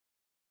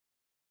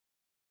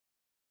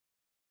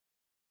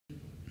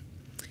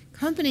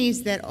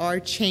companies that are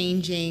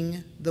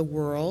changing the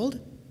world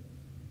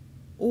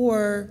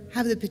or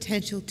have the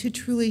potential to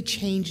truly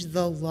change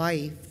the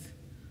life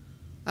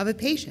of a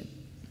patient.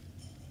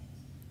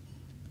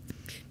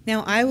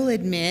 Now, I will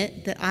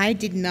admit that I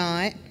did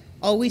not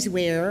always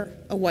wear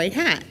a white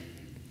hat,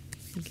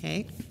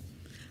 okay?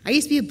 I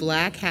used to be a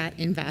black hat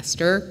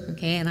investor,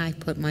 okay, and I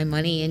put my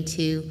money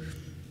into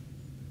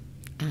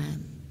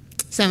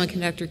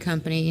semiconductor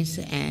companies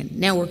and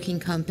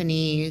networking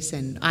companies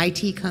and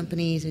IT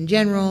companies in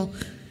general,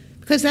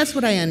 because that's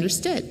what I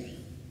understood.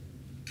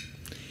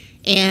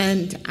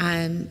 And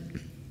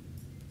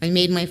I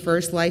made my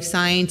first life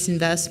science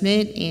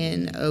investment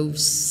in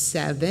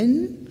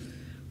 '07.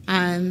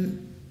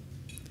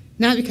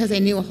 Not because I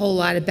knew a whole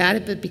lot about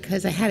it, but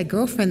because I had a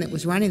girlfriend that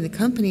was running the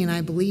company and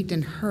I believed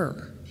in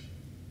her.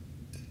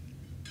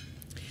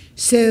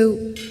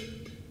 So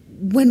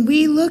when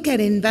we look at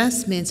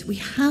investments, we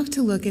have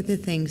to look at the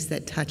things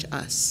that touch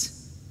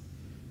us,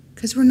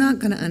 because we're not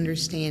going to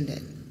understand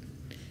it.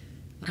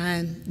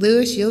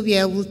 Lewis, you'll be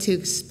able to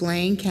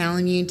explain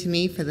Calamune to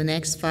me for the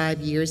next 5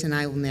 years, and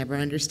I will never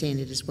understand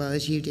it as well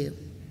as you do.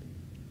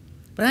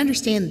 But I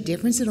understand the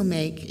difference it'll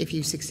make if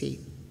you succeed.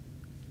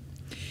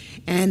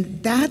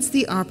 And that's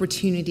the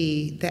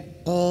opportunity that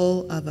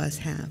all of us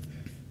have.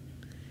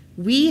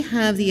 We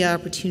have the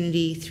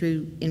opportunity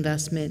through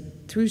investment,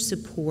 through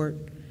support,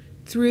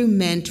 through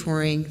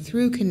mentoring,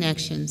 through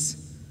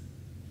connections,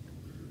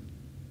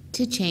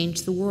 to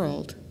change the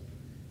world,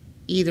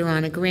 either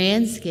on a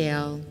grand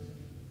scale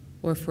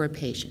or for a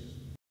patient.